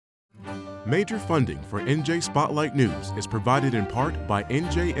Major funding for NJ Spotlight News is provided in part by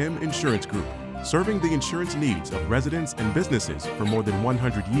NJM Insurance Group, serving the insurance needs of residents and businesses for more than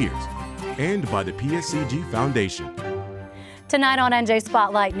 100 years, and by the PSCG Foundation. Tonight on NJ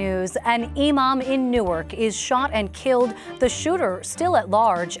Spotlight News, an imam in Newark is shot and killed, the shooter still at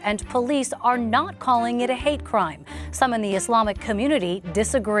large, and police are not calling it a hate crime. Some in the Islamic community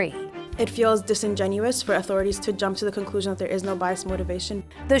disagree. It feels disingenuous for authorities to jump to the conclusion that there is no biased motivation.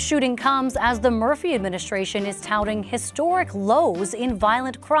 The shooting comes as the Murphy administration is touting historic lows in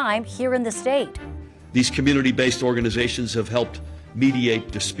violent crime here in the state. These community-based organizations have helped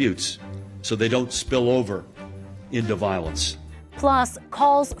mediate disputes so they don't spill over into violence. Plus,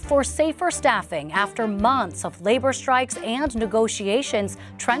 calls for safer staffing after months of labor strikes and negotiations.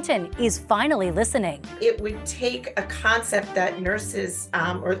 Trenton is finally listening. It would take a concept that nurses,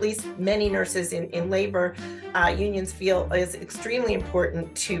 or at least many nurses in labor unions feel is extremely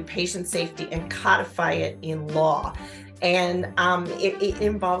important to patient safety, and codify it in law. And it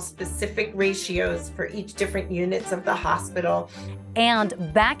involves specific ratios for each different units of the hospital.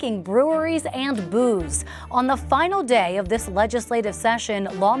 And backing breweries and booze. On the final day of this legislative session,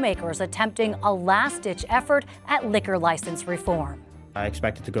 lawmakers attempting a last-ditch effort at liquor license reform. I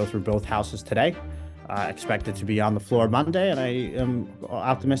expect it to go through both houses today. I expect it to be on the floor Monday, and I am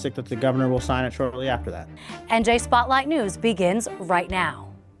optimistic that the governor will sign it shortly after that. NJ Spotlight News begins right now.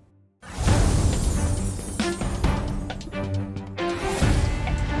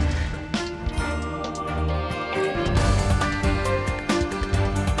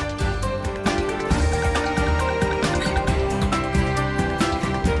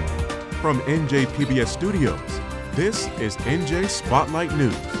 From NJPBS Studios, this is NJ Spotlight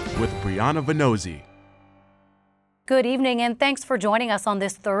News with Brianna Venozzi. Good evening and thanks for joining us on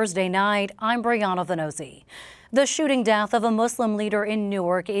this Thursday night. I'm Brianna Venozzi. The shooting death of a Muslim leader in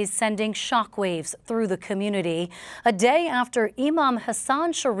Newark is sending shockwaves through the community. A day after Imam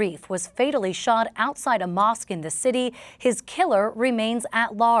Hassan Sharif was fatally shot outside a mosque in the city, his killer remains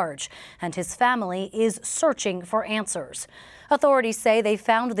at large, and his family is searching for answers. Authorities say they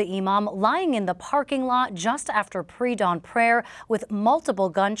found the imam lying in the parking lot just after pre-dawn prayer with multiple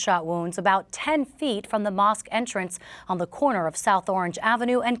gunshot wounds about 10 feet from the mosque entrance on the corner of South Orange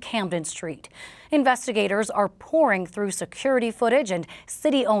Avenue and Camden Street. Investigators are pouring through security footage and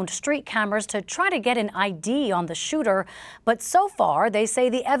city-owned street cameras to try to get an ID on the shooter. But so far, they say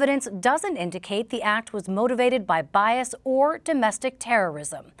the evidence doesn't indicate the act was motivated by bias or domestic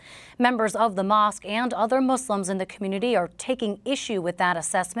terrorism. Members of the mosque and other Muslims in the community are taking issue with that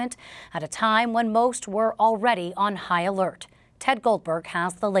assessment at a time when most were already on high alert. Ted Goldberg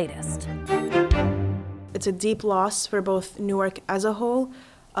has the latest. It's a deep loss for both Newark as a whole,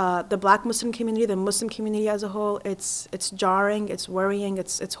 the Black Muslim community, the Muslim community as a whole. It's jarring, it's worrying,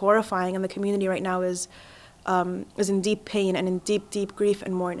 it's horrifying, and the community right now is in deep pain and in deep grief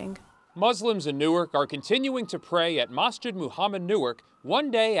and mourning. Muslims in Newark are continuing to pray at Masjid Muhammad Newark one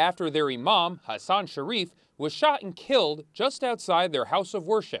day after their imam, Hassan Sharif, was shot and killed just outside their house of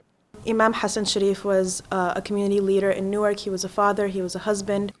worship. Imam Hassan Sharif was a community leader in Newark. He was a father, he was a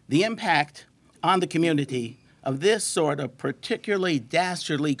husband. The impact on the community of this sort of particularly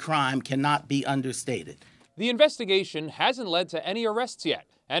dastardly crime cannot be understated. The investigation hasn't led to any arrests yet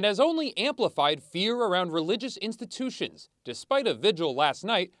and has only amplified fear around religious institutions, despite a vigil last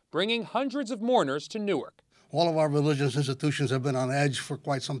night bringing hundreds of mourners to Newark. All of our religious institutions have been on edge for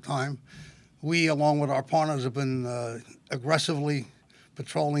quite some time. We, along with our partners, have been aggressively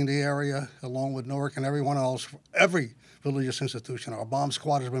patrolling the area, along with Newark and everyone else, every religious institution. Our bomb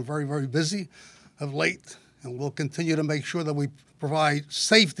squad has been very, very busy of late, and we'll continue to make sure that we provide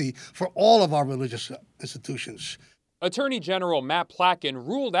safety for all of our religious institutions. Attorney General Matt Plotkin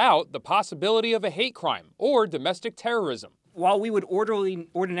ruled out the possibility of a hate crime or domestic terrorism. While we would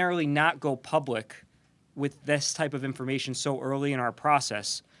ordinarily not go public with this type of information so early in our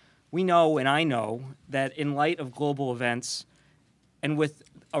process, we know, and I know, that in light of global events and with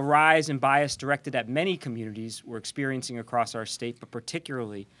a rise in bias directed at many communities we're experiencing across our state, but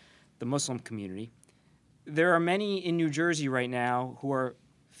particularly the Muslim community, there are many in New Jersey right now who are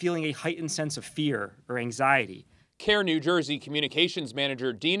feeling a heightened sense of fear or anxiety. CARE New Jersey Communications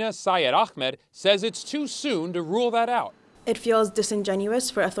Manager Dina Syed Ahmed says it's too soon to rule that out. It feels disingenuous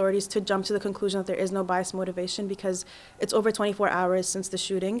for authorities to jump to the conclusion that there is no bias motivation because it's over 24 hours since the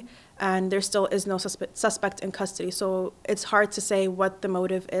shooting and there still is no suspect in custody. So it's hard to say what the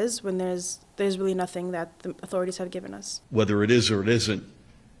motive is when there's really nothing that the authorities have given us. Whether it is or it isn't,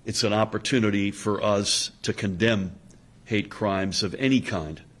 it's an opportunity for us to condemn hate crimes of any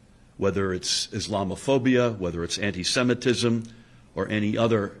kind, whether it's Islamophobia, whether it's anti-Semitism, or any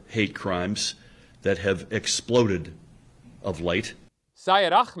other hate crimes that have exploded of late.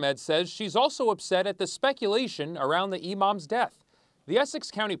 Syed Ahmed says she's also upset at the speculation around the imam's death. The Essex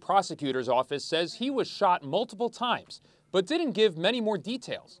County Prosecutor's Office says he was shot multiple times, but didn't give many more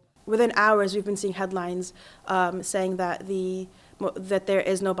details. Within hours, we've been seeing headlines saying that that there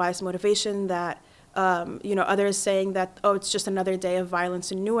is no bias motivation, that others saying that, oh, it's just another day of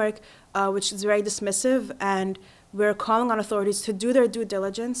violence in Newark, which is very dismissive. And we're calling on authorities to do their due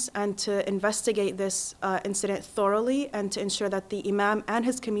diligence and to investigate this incident thoroughly and to ensure that the imam and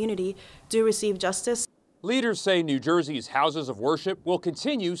his community do receive justice. Leaders say New Jersey's houses of worship will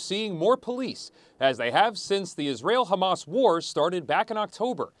continue seeing more police, as they have since the Israel-Hamas war started back in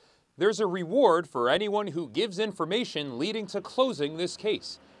October. There's a reward for anyone who gives information leading to closing this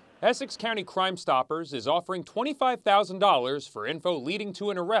case. Essex County Crime Stoppers is offering $25,000 for info leading to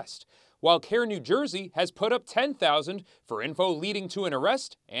an arrest, while CARE New Jersey has put up $10,000 for info leading to an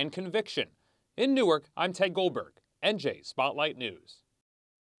arrest and conviction. In Newark, I'm Ted Goldberg, NJ Spotlight News.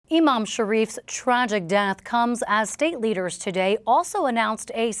 Imam Sharif's tragic death comes as state leaders today also announced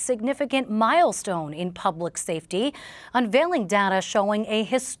a significant milestone in public safety, unveiling data showing a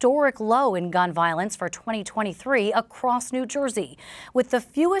historic low in gun violence for 2023 across New Jersey, with the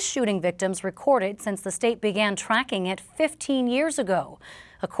fewest shooting victims recorded since the state began tracking it 15 years ago.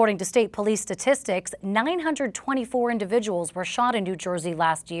 According to state police statistics, 924 individuals were shot in New Jersey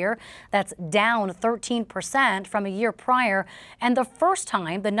last year. That's down 13% from a year prior, and the first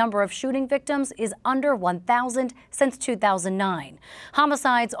time the number of shooting victims is under 1,000 since 2009.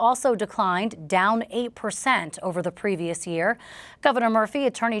 Homicides also declined, down 8% over the previous year. Governor Murphy,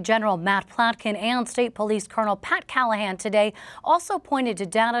 Attorney General Matt Platkin, and State Police Colonel Pat Callahan today also pointed to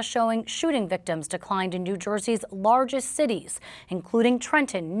data showing shooting victims declined in New Jersey's largest cities, including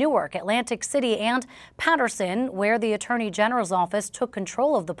Trenton, Newark, Atlantic City, and Paterson, where the Attorney General's office took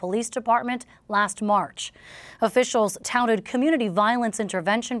control of the police department last March. Officials touted community violence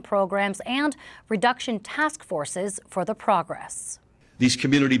intervention programs and reduction task forces for the progress. These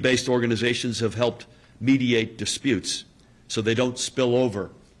community-based organizations have helped mediate disputes so they don't spill over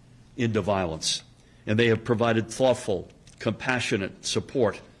into violence, and they have provided thoughtful, compassionate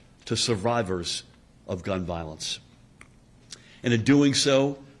support to survivors of gun violence. And in doing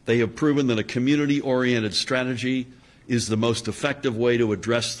so, they have proven that a community-oriented strategy is the most effective way to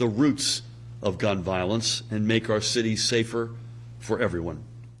address the roots of gun violence and make our cities safer for everyone.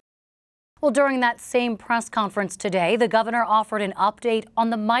 Well, during that same press conference today, the governor offered an update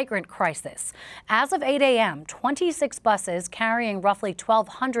on the migrant crisis. As of 8 a.m., 26 buses carrying roughly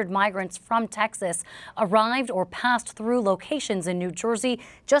 1,200 migrants from Texas arrived or passed through locations in New Jersey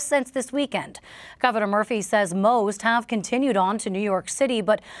just since this weekend. Governor Murphy says most have continued on to New York City,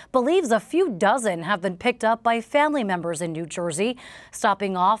 but believes a few dozen have been picked up by family members in New Jersey,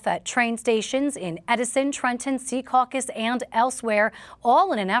 stopping off at train stations in Edison, Trenton, Secaucus, and elsewhere,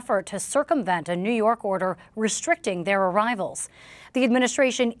 all in an effort to circumvent a New York order restricting their arrivals. The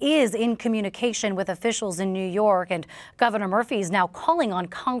administration is in communication with officials in New York, and Governor Murphy is now calling on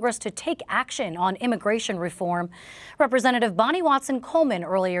Congress to take action on immigration reform. Representative Bonnie Watson Coleman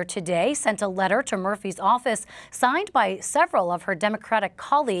earlier today sent a letter to Murphy's office signed by several of her Democratic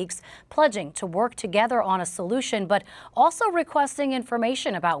colleagues, pledging to work together on a solution, but also requesting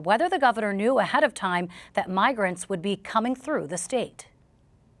information about whether the governor knew ahead of time that migrants would be coming through the state.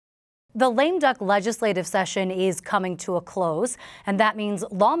 The lame duck legislative session is coming to a close, and that means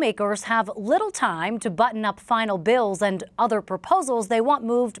lawmakers have little time to button up final bills and other proposals they want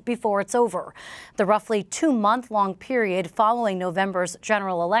moved before it's over. The roughly 2-month-long period following November's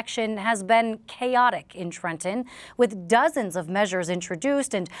general election has been chaotic in Trenton, with dozens of measures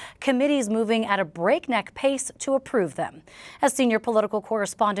introduced and committees moving at a breakneck pace to approve them. As senior political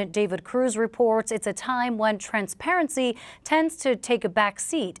correspondent David Cruz reports, it's a time when transparency tends to take a back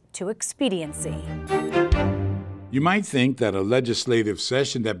seat to expediency. You might think that a legislative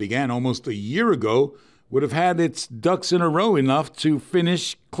session that began almost a year ago would have had its ducks in a row enough to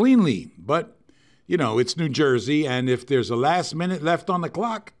finish cleanly. But, it's New Jersey, and if there's a last minute left on the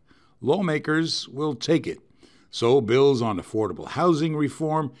clock, lawmakers will take it. So bills on affordable housing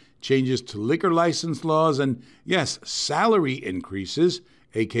reform, changes to liquor license laws, and yes, salary increases,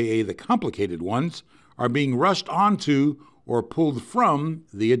 aka the complicated ones, are being rushed onto or pulled from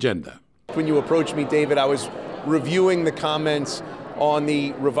the agenda. When you approached me, David, I was reviewing the comments on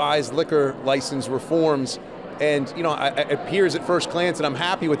the revised liquor license reforms, and it appears at first glance that I'm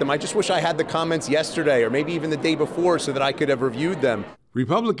happy with them. I just wish I had the comments yesterday or maybe even the day before so that I could have reviewed them.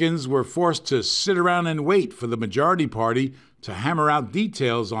 Republicans were forced to sit around and wait for the majority party to hammer out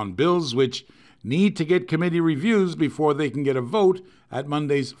details on bills which need to get committee reviews before they can get a vote at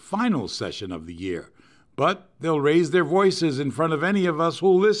Monday's final session of the year. But they'll raise their voices in front of any of us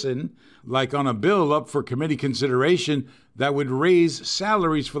who'll listen, like on a bill up for committee consideration that would raise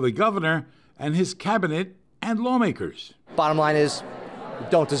salaries for the governor and his cabinet and lawmakers. Bottom line is, we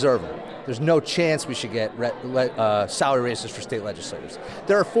don't deserve them. There's no chance we should get salary raises for state legislators.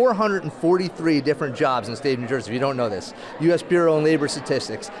 There are 443 different jobs in the state of New Jersey, if you don't know this, U.S. Bureau of Labor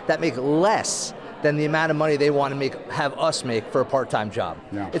Statistics, that make less than the amount of money they want to have us make for a part-time job.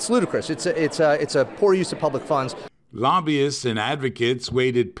 Yeah. It's ludicrous. It's a poor use of public funds. Lobbyists and advocates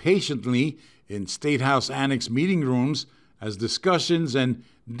waited patiently in State House Annex meeting rooms as discussions and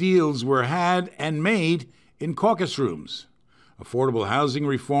deals were had and made in caucus rooms. Affordable housing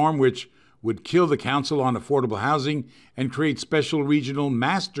reform, which would kill the Council on Affordable Housing and create special regional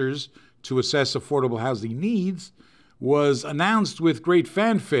masters to assess affordable housing needs, was announced with great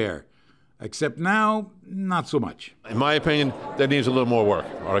fanfare, except now, not so much. In my opinion, that needs a little more work,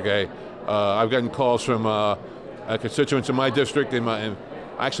 okay? I've gotten calls from constituents in my district, in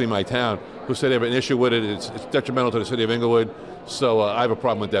my town, who said they have an issue with it. It's detrimental to the city of Englewood, so I have a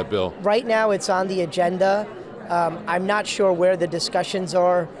problem with that bill. Right now it's on the agenda. I'm not sure where the discussions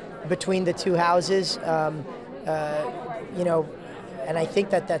are between the two houses, and I think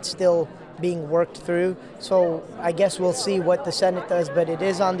that that's still being worked through. So I guess we'll see what the Senate does, but it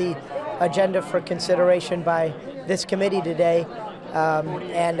is on the agenda for consideration by this committee today,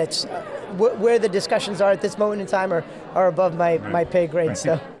 and it's where the discussions are at this moment in time are above my pay grade.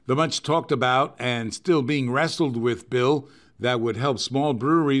 So the much talked about and still being wrestled with bill that would help small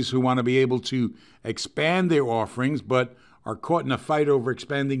breweries who want to be able to expand their offerings but are caught in a fight over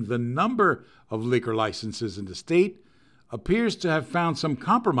expanding the number of liquor licenses in the state appears to have found some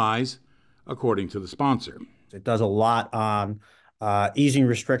compromise, according to the sponsor. It does a lot on easing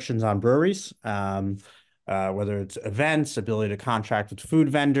restrictions on breweries, whether it's events, ability to contract with food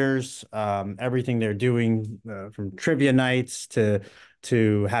vendors, everything they're doing from trivia nights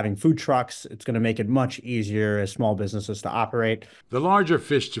to having food trucks. It's going to make it much easier as small businesses to operate. The larger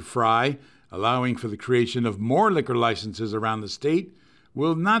fish to fry, allowing for the creation of more liquor licenses around the state,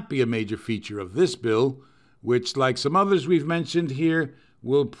 will not be a major feature of this bill, which, like some others we've mentioned here,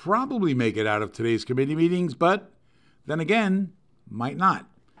 will probably make it out of today's committee meetings, but then again, might not.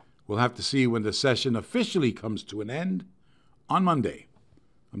 We'll have to see when the session officially comes to an end on Monday.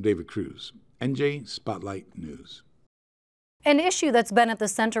 I'm David Cruz, NJ Spotlight News. An issue that's been at the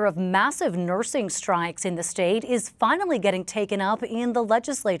center of massive nursing strikes in the state is finally getting taken up in the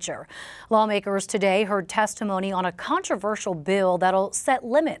legislature. Lawmakers today heard testimony on a controversial bill that'll set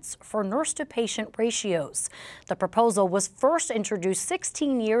limits for nurse-to-patient ratios. The proposal was first introduced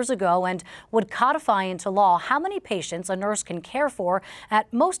 16 years ago and would codify into law how many patients a nurse can care for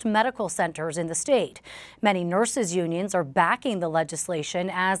at most medical centers in the state. Many nurses' unions are backing the legislation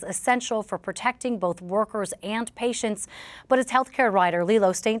as essential for protecting both workers and patients. But as healthcare writer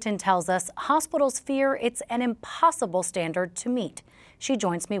Lilo Stainton tells us, hospitals fear it's an impossible standard to meet. She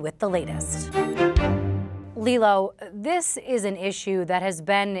joins me with the latest. Lilo, this is an issue that has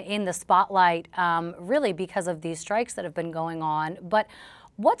been in the spotlight really because of these strikes that have been going on. But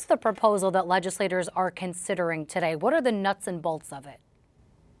what's the proposal that legislators are considering today? What are the nuts and bolts of it?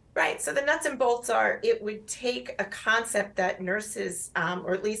 Right. So the nuts and bolts are, it would take a concept that nurses,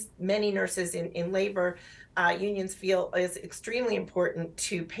 or at least many nurses in labor unions feel is extremely important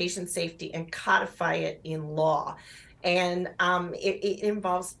to patient safety and codify it in law. And it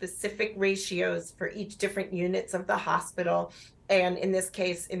involves specific ratios for each different units of the hospital. And in this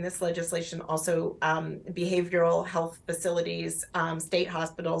case, in this legislation, also behavioral health facilities, state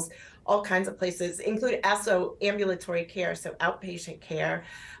hospitals, all kinds of places, include also ambulatory care, so outpatient care,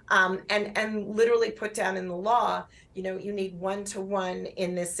 and literally put down in the law, you need 1-to-1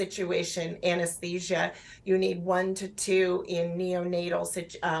 in this situation, anesthesia, you need 1-to-2 in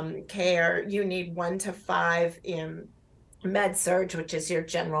neonatal care, you need 1-to-5 in med-surg, which is your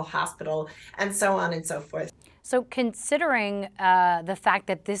general hospital, and so on and so forth. So considering the fact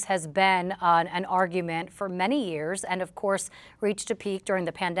that this has been an argument for many years and, of course, reached a peak during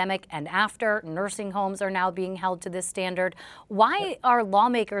the pandemic and after, nursing homes are now being held to this standard, why are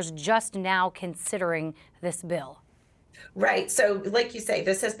lawmakers just now considering this bill? Right. So like you say,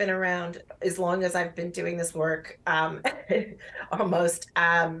 this has been around as long as I've been doing this work, almost.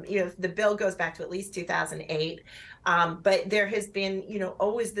 The bill goes back to at least 2008. But there has been,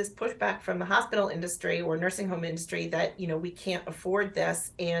 always this pushback from the hospital industry or nursing home industry that, we can't afford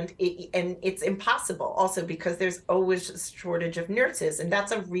this. And it's impossible also because there's always a shortage of nurses. And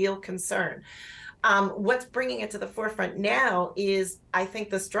that's a real concern. What's bringing it to the forefront now is, I think,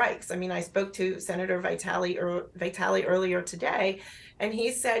 the strikes. I mean, I spoke to Senator Vitale earlier today, and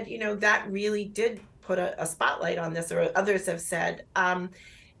he said, that really did put a spotlight on this, or others have said.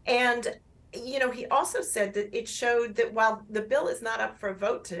 And he also said that it showed that while the bill is not up for a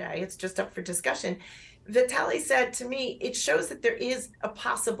vote today, it's just up for discussion. Vitale said to me, it shows that there is a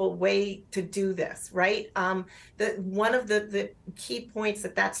possible way to do this, right? One of the key points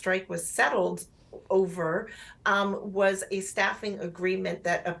that strike was settled over was a staffing agreement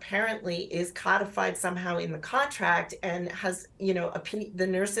that apparently is codified somehow in the contract and has, the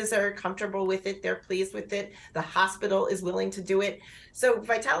nurses are comfortable with it, they're pleased with it, the hospital is willing to do it. So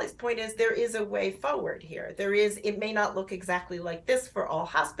Vitale's point is there is a way forward here. It may not look exactly like this for all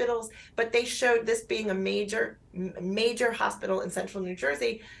hospitals, but they showed this being a major hospital in central New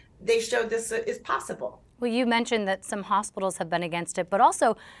Jersey, they showed this is possible. Well, you mentioned that some hospitals have been against it, but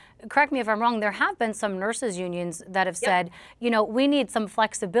also, correct me if I'm wrong, there have been some nurses unions that have said, we need some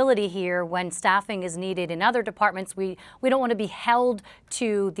flexibility here when staffing is needed in other departments. We don't want to be held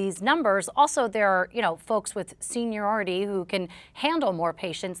to these numbers. Also, there are, folks with seniority who can handle more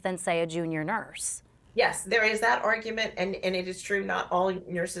patients than, say, a junior nurse. Yes, there is that argument, and it is true. Not all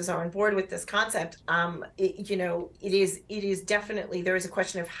nurses are on board with this concept. It is definitely, there is a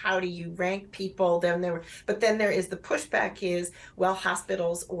question of how do you rank people. But then there is the pushback is, well,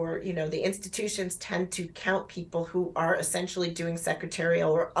 hospitals or the institutions tend to count people who are essentially doing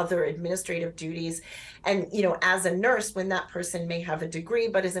secretarial or other administrative duties, and as a nurse, when that person may have a degree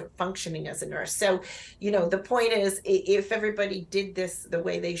but isn't functioning as a nurse. So the point is, if everybody did this the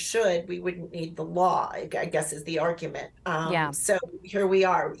way they should, we wouldn't need the law, I guess is the argument. So here we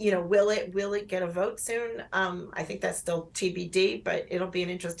are. Will it get a vote soon? I think that's still TBD, but it'll be an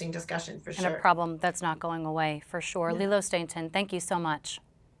interesting discussion for sure. And a problem that's not going away for sure. Yeah. Lilo Stainton, thank you so much.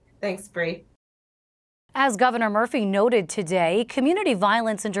 Thanks, Bree. As Governor Murphy noted today, community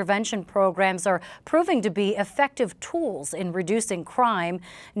violence intervention programs are proving to be effective tools in reducing crime.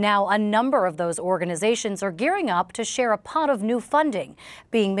 Now, a number of those organizations are gearing up to share a pot of new funding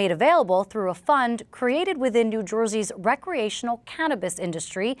being made available through a fund created within New Jersey's recreational cannabis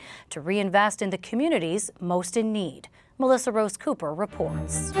industry to reinvest in the communities most in need. Melissa Rose Cooper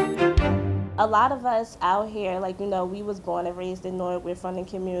reports. A lot of us out here, we was born and raised in Newark, we're from the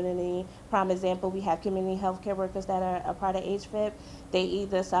community. Prime example, we have community healthcare workers that are a part of HVIP. They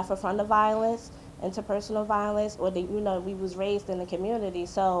either suffer from the violence, interpersonal violence, or we was raised in the community.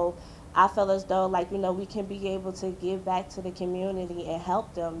 So I feel as though, we can be able to give back to the community and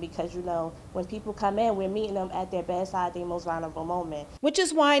help them because, when people come in, we're meeting them at their bedside, their most vulnerable moment. Which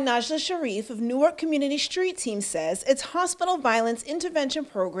is why Najla Sharif of Newark Community Street Team says its hospital violence intervention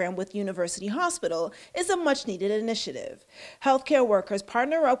program with University Hospital is a much-needed initiative. Healthcare workers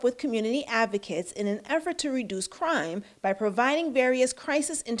partner up with community advocates in an effort to reduce crime by providing various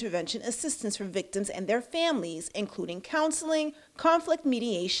crisis intervention assistance for victims and their families, including counseling, conflict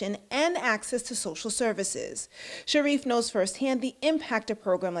mediation, and access to social services. Sharif knows firsthand the impact a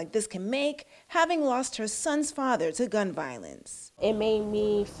program like this can make, having lost her son's father to gun violence. It made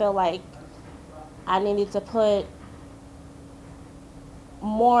me feel like I needed to put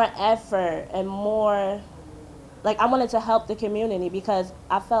more effort and more, I wanted to help the community because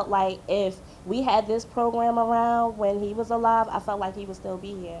I felt like if we had this program around when he was alive, I felt like he would still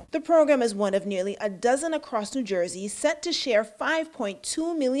be here. The program is one of nearly a dozen across New Jersey set to share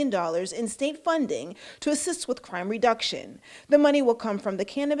 $5.2 million in state funding to assist with crime reduction. The money will come from the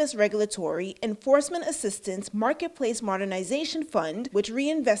Cannabis Regulatory Enforcement Assistance Marketplace Modernization Fund, which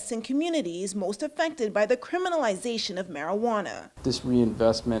reinvests in communities most affected by the criminalization of marijuana. This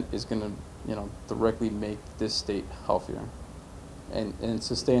reinvestment is going to directly make this state healthier and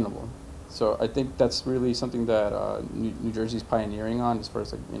sustainable. So I think that's really something that New Jersey's pioneering on, as far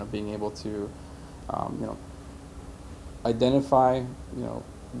as being able to, identify,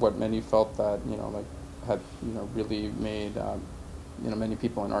 what many felt that had really made many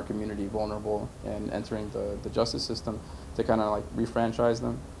people in our community vulnerable and entering the justice system, to kind of refranchise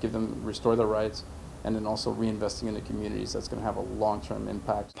them, restore their rights, and then also reinvesting in the communities that's going to have a long-term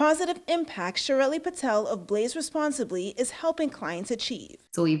impact. Positive impact Shirley Patel of Blaze Responsibly is helping clients achieve.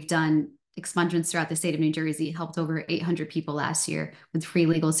 So we've done expungements throughout the state of New Jersey, helped over 800 people last year with free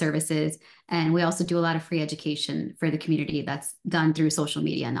legal services. And we also do a lot of free education for the community that's done through social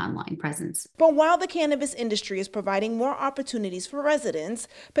media and online presence. But while the cannabis industry is providing more opportunities for residents,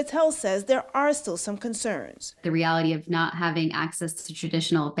 Patel says there are still some concerns. The reality of not having access to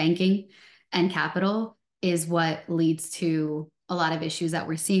traditional banking and capital is what leads to a lot of issues that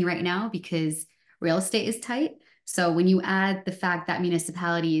we're seeing right now because real estate is tight. So when you add the fact that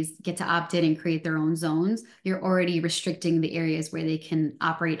municipalities get to opt in and create their own zones, you're already restricting the areas where they can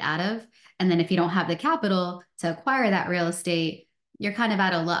operate out of. And then if you don't have the capital to acquire that real estate, you're kind of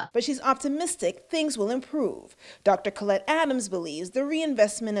out of luck. But she's optimistic things will improve. Dr. Colette Adams believes the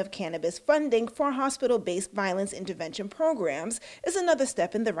reinvestment of cannabis funding for hospital-based violence intervention programs is another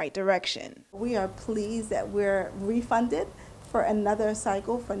step in the right direction. We are pleased that we're refunded for another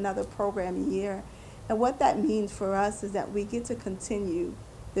cycle, for another program year. And what that means for us is that we get to continue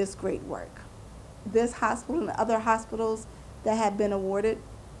this great work. This hospital and other hospitals that have been awarded,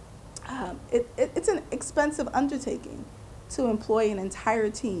 it's an expensive undertaking to employ an entire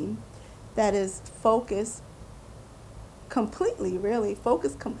team that is focused completely, really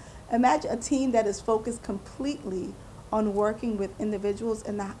focused. Imagine a team that is focused completely on working with individuals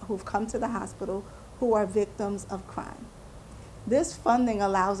who've come to the hospital who are victims of crime. This funding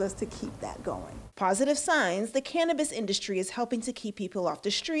allows us to keep that going. Positive signs, the cannabis industry is helping to keep people off the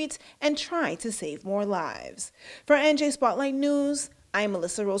streets and try to save more lives. For NJ Spotlight News, I'm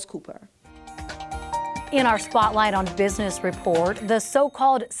Melissa Rose Cooper. In our Spotlight on Business report, the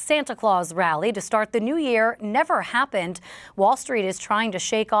so-called Santa Claus rally to start the new year never happened. Wall Street is trying to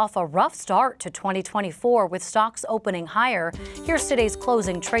shake off a rough start to 2024 with stocks opening higher. Here's today's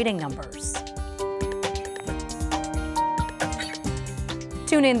closing trading numbers.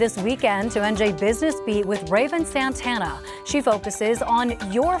 Tune in this weekend to NJ Business Beat with Raven Santana. She focuses on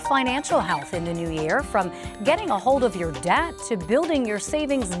your financial health in the new year, from getting a hold of your debt to building your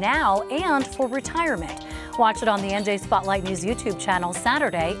savings now and for retirement. Watch it on the NJ Spotlight News YouTube channel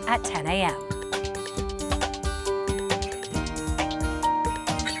Saturday at 10 a.m.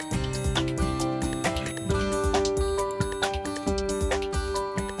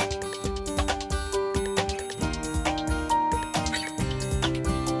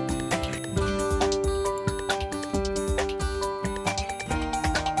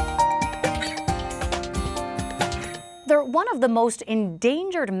 They're one of the most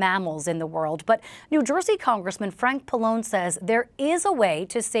endangered mammals in the world, but New Jersey Congressman Frank Pallone says there is a way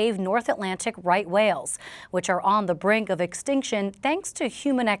to save North Atlantic right whales, which are on the brink of extinction thanks to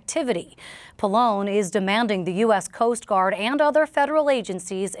human activity. Pallone is demanding the U.S. Coast Guard and other federal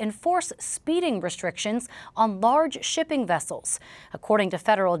agencies enforce speeding restrictions on large shipping vessels. According to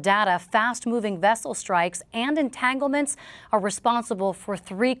federal data, fast-moving vessel strikes and entanglements are responsible for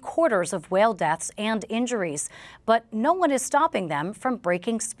 3/4 of whale deaths and injuries, but no one is stopping them from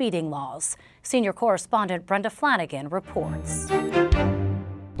breaking speeding laws. Senior correspondent Brenda Flanagan reports.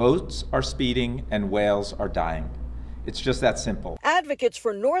 Boats are speeding and whales are dying. It's just that simple. Advocates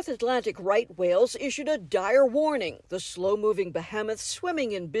for North Atlantic right whales issued a dire warning. The slow-moving behemoths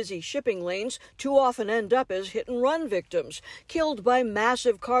swimming in busy shipping lanes too often end up as hit-and-run victims, killed by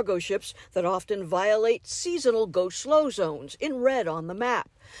massive cargo ships that often violate seasonal go-slow zones in red on the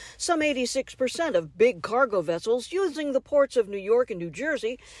map. Some 86% of big cargo vessels using the ports of New York and New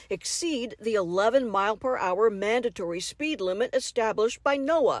Jersey exceed the 11-mile-per-hour mandatory speed limit established by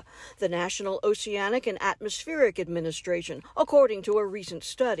NOAA, the National Oceanic and Atmospheric Administration, according to a recent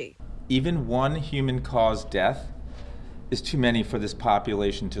study. Even one human-caused death is too many for this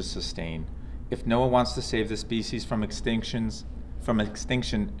population to sustain. If NOAA wants to save the species from extinction,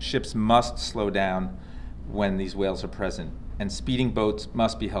 ships must slow down when these whales are present, and speeding boats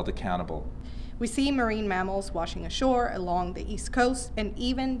must be held accountable. We see marine mammals washing ashore along the East Coast and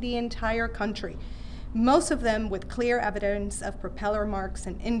even the entire country, most of them with clear evidence of propeller marks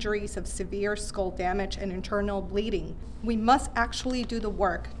and injuries of severe skull damage and internal bleeding. We must actually do the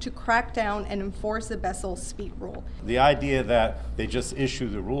work to crack down and enforce the vessel's speed rule. The idea that they just issue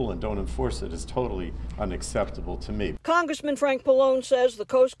the rule and don't enforce it is totally unacceptable to me. Congressman Frank Pallone says the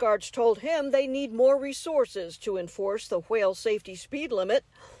Coast Guard's told him they need more resources to enforce the whale safety speed limit.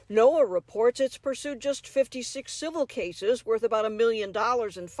 NOAA reports it's pursued just 56 civil cases worth about $1 million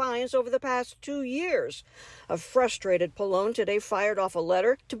in fines over the past 2 years. A frustrated Pallone today fired off a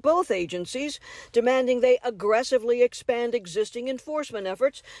letter to both agencies demanding they aggressively expand existing enforcement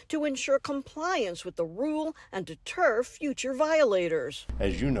efforts to ensure compliance with the rule and deter future violators.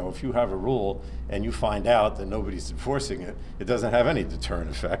 As you know, if you have a rule and you find out that nobody's enforcing it, it doesn't have any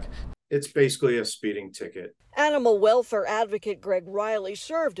deterrent effect. It's basically a speeding ticket. Animal welfare advocate Greg Riley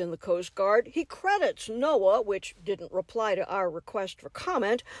served in the Coast Guard. He credits NOAA, which didn't reply to our request for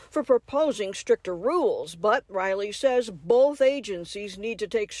comment, for proposing stricter rules. But Riley says both agencies need to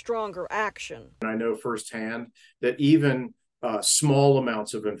take stronger action. And I know firsthand that even small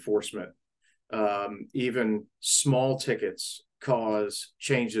amounts of enforcement, even small tickets, cause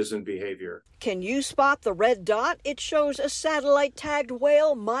changes in behavior. Can you spot the red dot? It shows a satellite-tagged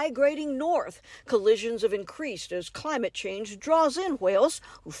whale migrating north. Collisions have increased as climate change draws in whales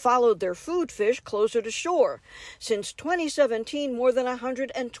who followed their food fish closer to shore. Since 2017, more than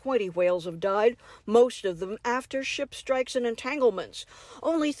 120 whales have died, most of them after ship strikes and entanglements.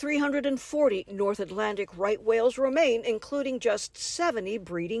 Only 340 North Atlantic right whales remain, including just 70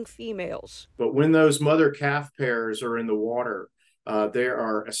 breeding females. But when those mother-calf pairs are in the water, they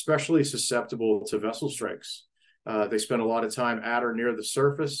are especially susceptible to vessel strikes. They spend a lot of time at or near the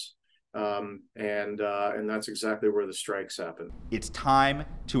surface, and that's exactly where the strikes happen. It's time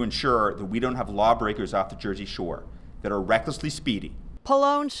to ensure that we don't have lawbreakers off the Jersey Shore that are recklessly speeding.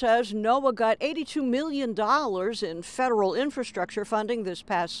 Pallone says NOAA got $82 million in federal infrastructure funding this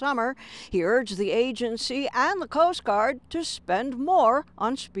past summer. He urged the agency and the Coast Guard to spend more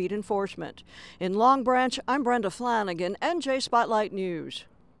on speed enforcement. In Long Branch, I'm Brenda Flanagan, NJ Spotlight News.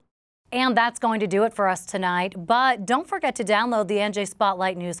 And that's going to do it for us tonight. But don't forget to download the NJ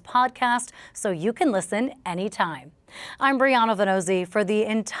Spotlight News podcast so you can listen anytime. I'm Brianna Venozzi for the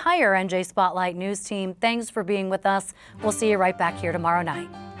entire NJ Spotlight News team. Thanks for being with us. We'll see you right back here tomorrow night.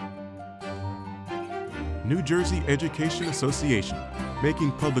 New Jersey Education Association,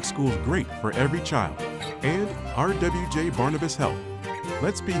 making public schools great for every child. And RWJ Barnabas Health.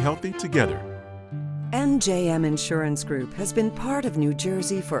 Let's be healthy together. NJM Insurance Group has been part of New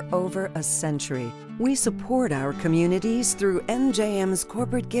Jersey for over a century. We support our communities through NJM's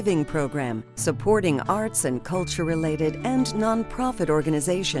corporate giving program, supporting arts and culture-related and nonprofit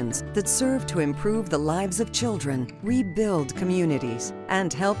organizations that serve to improve the lives of children, rebuild communities,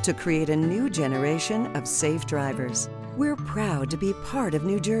 and help to create a new generation of safe drivers. We're proud to be part of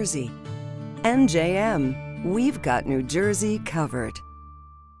New Jersey. NJM, we've got New Jersey covered.